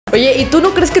Oye, ¿y tú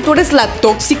no crees que tú eres la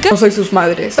tóxica? No soy sus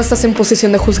madres. Estás en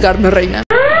posición de juzgarme, reina.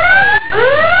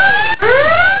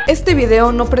 Este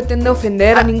video no pretende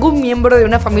ofender a ningún miembro de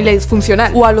una familia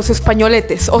disfuncional o a los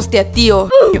españoletes, hostia, tío,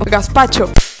 gazpacho.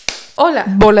 Hola,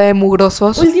 bola de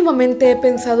mugrosos. Últimamente he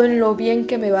pensado en lo bien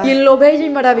que me va y en lo bella y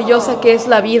maravillosa que es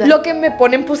la vida, lo que me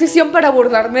pone en posición para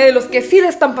burlarme de los que sí le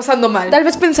están pasando mal. Tal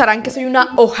vez pensarán que soy una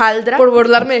hojaldra por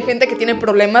burlarme de gente que tiene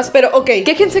problemas, pero ok,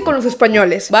 quéjense con los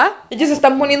españoles, ¿va? Ellos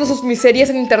están poniendo sus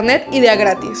miserias en internet y de a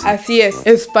gratis. Así es,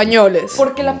 españoles.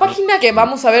 Porque la página que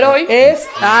vamos a ver hoy es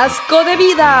Asco de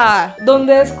Vida,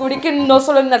 donde descubrí que no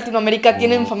solo en Latinoamérica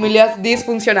tienen familias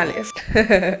disfuncionales.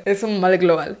 Es un mal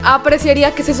global.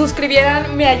 Apreciaría que se suscribieran,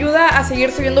 me ayuda a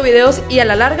seguir subiendo videos y a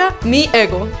la larga, mi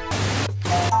ego.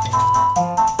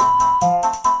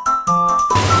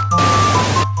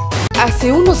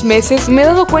 Hace unos meses me he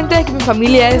dado cuenta de que mi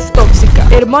familia es tóxica.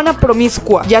 Hermana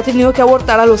promiscua, ya ha tenido que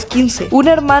abortar a los 15. Un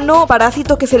hermano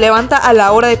parásito que se levanta a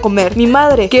la hora de comer. Mi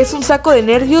madre, que es un saco de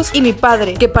nervios. Y mi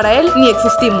padre, que para él ni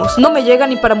existimos. No me llega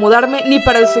ni para mudarme ni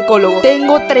para el psicólogo.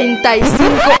 Tengo 35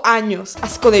 años.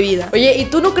 Asco de vida. Oye, ¿y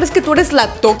tú no crees que tú eres la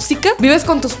tóxica? ¿Vives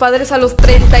con tus padres a los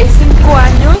 35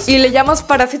 años y le llamas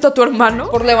parásito a tu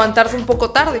hermano? Por levantarse un poco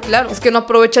tarde, claro. Es que no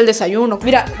aprovecha el desayuno.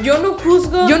 Mira, yo no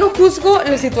juzgo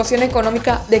la situación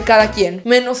económica de cada quien,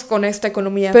 menos con esta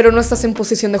economía, pero no estás en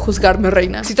posición de juzgarme,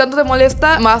 reina. Si tanto te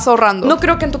molesta, vas ahorrando. No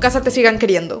creo que en tu casa te sigan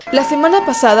queriendo. La semana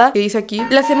pasada, ¿qué dice aquí?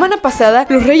 La semana pasada,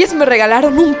 los reyes me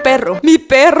regalaron un perro. Mi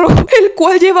perro, el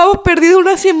cual llevaba perdido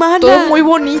una semana. Todo muy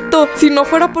bonito, si no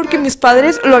fuera porque mis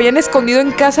padres lo habían escondido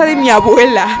en casa de mi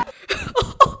abuela.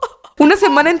 Una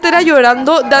semana entera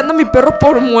llorando, dando a mi perro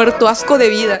por muerto. Asco de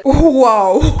vida.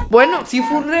 Wow. Bueno, sí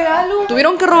fue un regalo.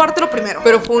 Tuvieron que robártelo primero,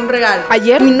 pero fue un regalo.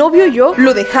 Ayer mi novio y yo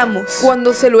lo dejamos.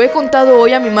 Cuando se lo he contado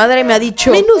hoy a mi madre, me ha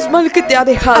dicho: menos mal que te ha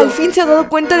dejado. Al fin se ha dado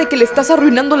cuenta de que le estás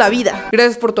arruinando la vida.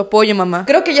 Gracias por tu apoyo, mamá.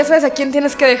 Creo que ya sabes a quién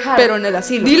tienes que dejar, pero en el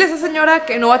asilo. Dile a esa señora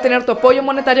que no va a tener tu apoyo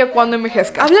monetario cuando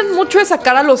envejezca. Hablan mucho de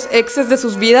sacar a los exes de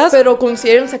sus vidas, pero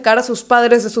consideren sacar a sus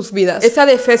padres de sus vidas. Ese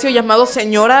adefesio llamado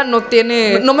señora no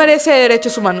merece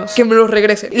derechos humanos, que me los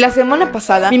regrese. La semana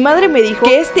pasada mi madre me dijo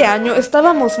que este año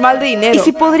estábamos mal de dinero y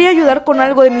si podría ayudar con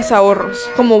algo de mis ahorros.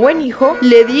 Como buen hijo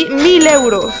le di 1000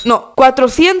 euros. No,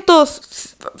 400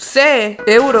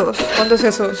 euros. ¿Cuánto es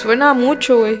eso? Suena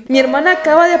mucho, güey. Mi hermana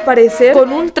acaba de aparecer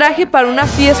con un traje para una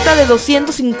fiesta de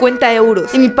 250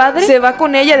 euros y mi padre se va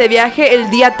con ella de viaje el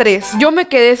día 3. Yo me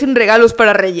quedé sin regalos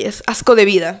para Reyes. Asco de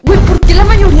vida. Güey, ¿por qué la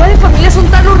mayoría de familias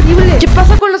son tan horribles? ¿Qué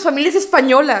pasa con las familias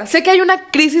españolas? Sé que hay una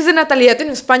crisis de natalidad en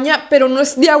España, pero no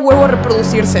es de a huevo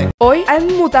reproducirse. Hoy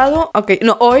han moldado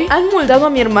a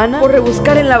mi hermana por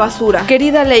rebuscar en la basura.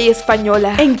 Querida ley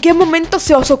española, ¿en qué momento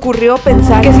se os ocurrió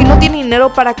pensar que si no tiene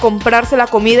dinero para comprarse la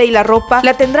comida y la ropa,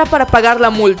 la tendrá para pagar la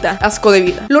multa? Asco de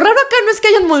vida. Lo raro acá no es que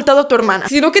hayan multado a tu hermana,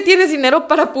 sino que tienes dinero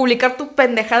para publicar tu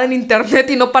pendejada en internet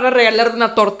y no para regalarle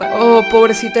una torta. Oh,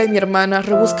 pobrecita de mi hermana,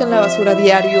 rebusca en la basura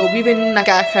diario, vive en una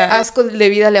caja. Asco de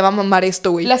vida, le va a mamar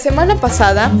esto, güey. La semana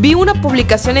pasada vi una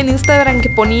publicación en Instagram que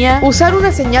ponía: usar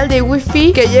una señal de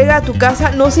wifi que llega a tu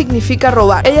casa no significa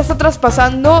robar. Ella está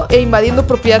traspasando e invadiendo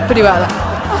propiedad privada.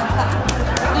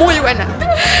 Muy buena.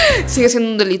 Sigue siendo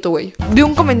un delito, güey. Vi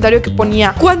un comentario que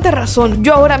ponía: ¿cuánta razón?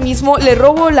 Yo ahora mismo le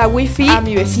robo la wifi a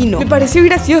mi vecino. Me pareció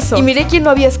gracioso. Y miré quién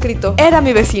lo había escrito. Era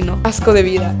mi vecino. Asco de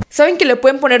vida. Saben que le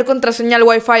pueden poner contraseña al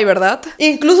wifi, ¿verdad?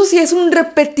 Incluso si es un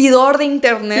repetidor de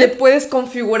internet, le puedes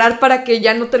configurar para que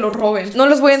ya no te lo roben. No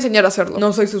les voy a enseñar a hacerlo.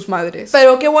 No soy sus madres.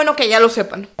 Pero qué bueno que ya lo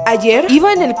sepan. Ayer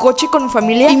iba en el coche con mi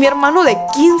familia y mi hermano de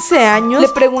 15 años le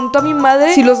preguntó a mi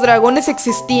madre si los dragones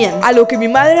existían. A lo que mi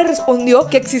madre respondió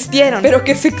que existieron, pero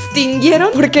que se extinguieron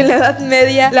porque en la Edad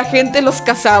Media la gente los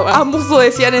cazaba. Ambos lo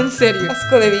decían en serio.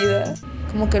 Asco de vida.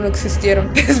 Como que no existieron.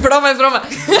 Es broma, es broma.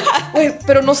 Güey,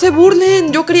 pero no se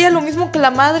burlen. Yo creía lo mismo que la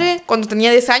madre cuando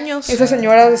tenía 10 años. Esa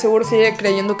señora de seguro sigue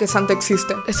creyendo que Santa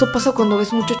existe. Eso pasa cuando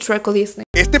ves mucho Shrek o Disney.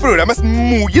 Este programa es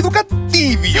muy educativo.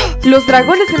 Los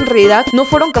dragones en realidad no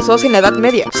fueron cazados en la Edad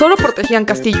Media. Solo protegían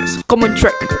castillos, como en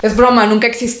Shrek. Es broma, nunca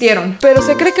existieron. Pero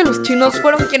se cree que los chinos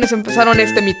fueron quienes empezaron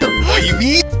este mito.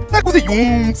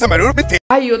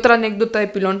 Hay otra anécdota de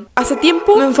pilón. Hace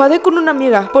tiempo me enfadé con una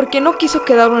amiga porque no quiso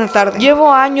quedar una tarde.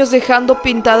 Llevo años dejando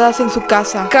pintadas en su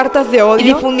casa cartas de odio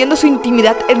y difundiendo su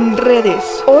intimidad en redes.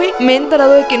 Hoy me he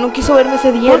enterado de que no quiso verme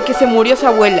ese día porque se murió su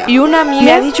abuela. Y una amiga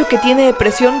me ha dicho que tiene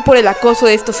depresión por el acoso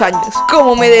de estos años.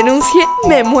 Como me denuncie,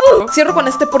 me muero. Cierro con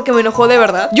este porque me enojó de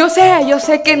verdad. Yo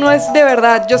sé que no es de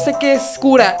verdad. Yo sé que es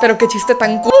cura, pero qué chiste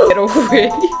tan culero, güey.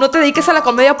 No te dediques a la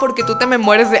comedia porque tú te me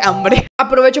mueres de hambre.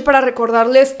 Aprovecho para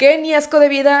recordarles que ni Asco de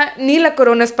Vida ni la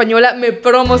corona española me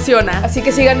promociona. Así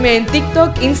que síganme en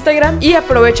TikTok, Instagram y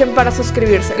aprovechen para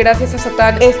suscribirse. Gracias a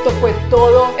Satán, esto fue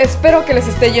todo. Espero que les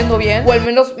esté yendo bien, o al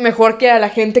menos mejor que a la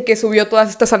gente que subió todas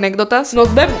estas anécdotas.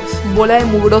 Nos vemos. Bola de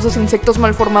mugrosos insectos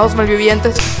malformados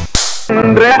malvivientes.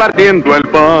 Repartiendo el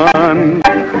pan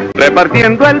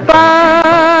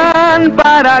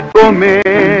para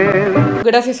comer.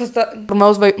 Gracias hasta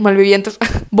formados malvivientes.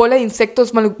 Bola de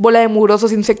insectos bola de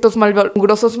mugrosos insectos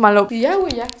mugrosos malo. Y ya,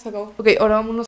 güey, ya se acabó. Ok, ahora vámonos.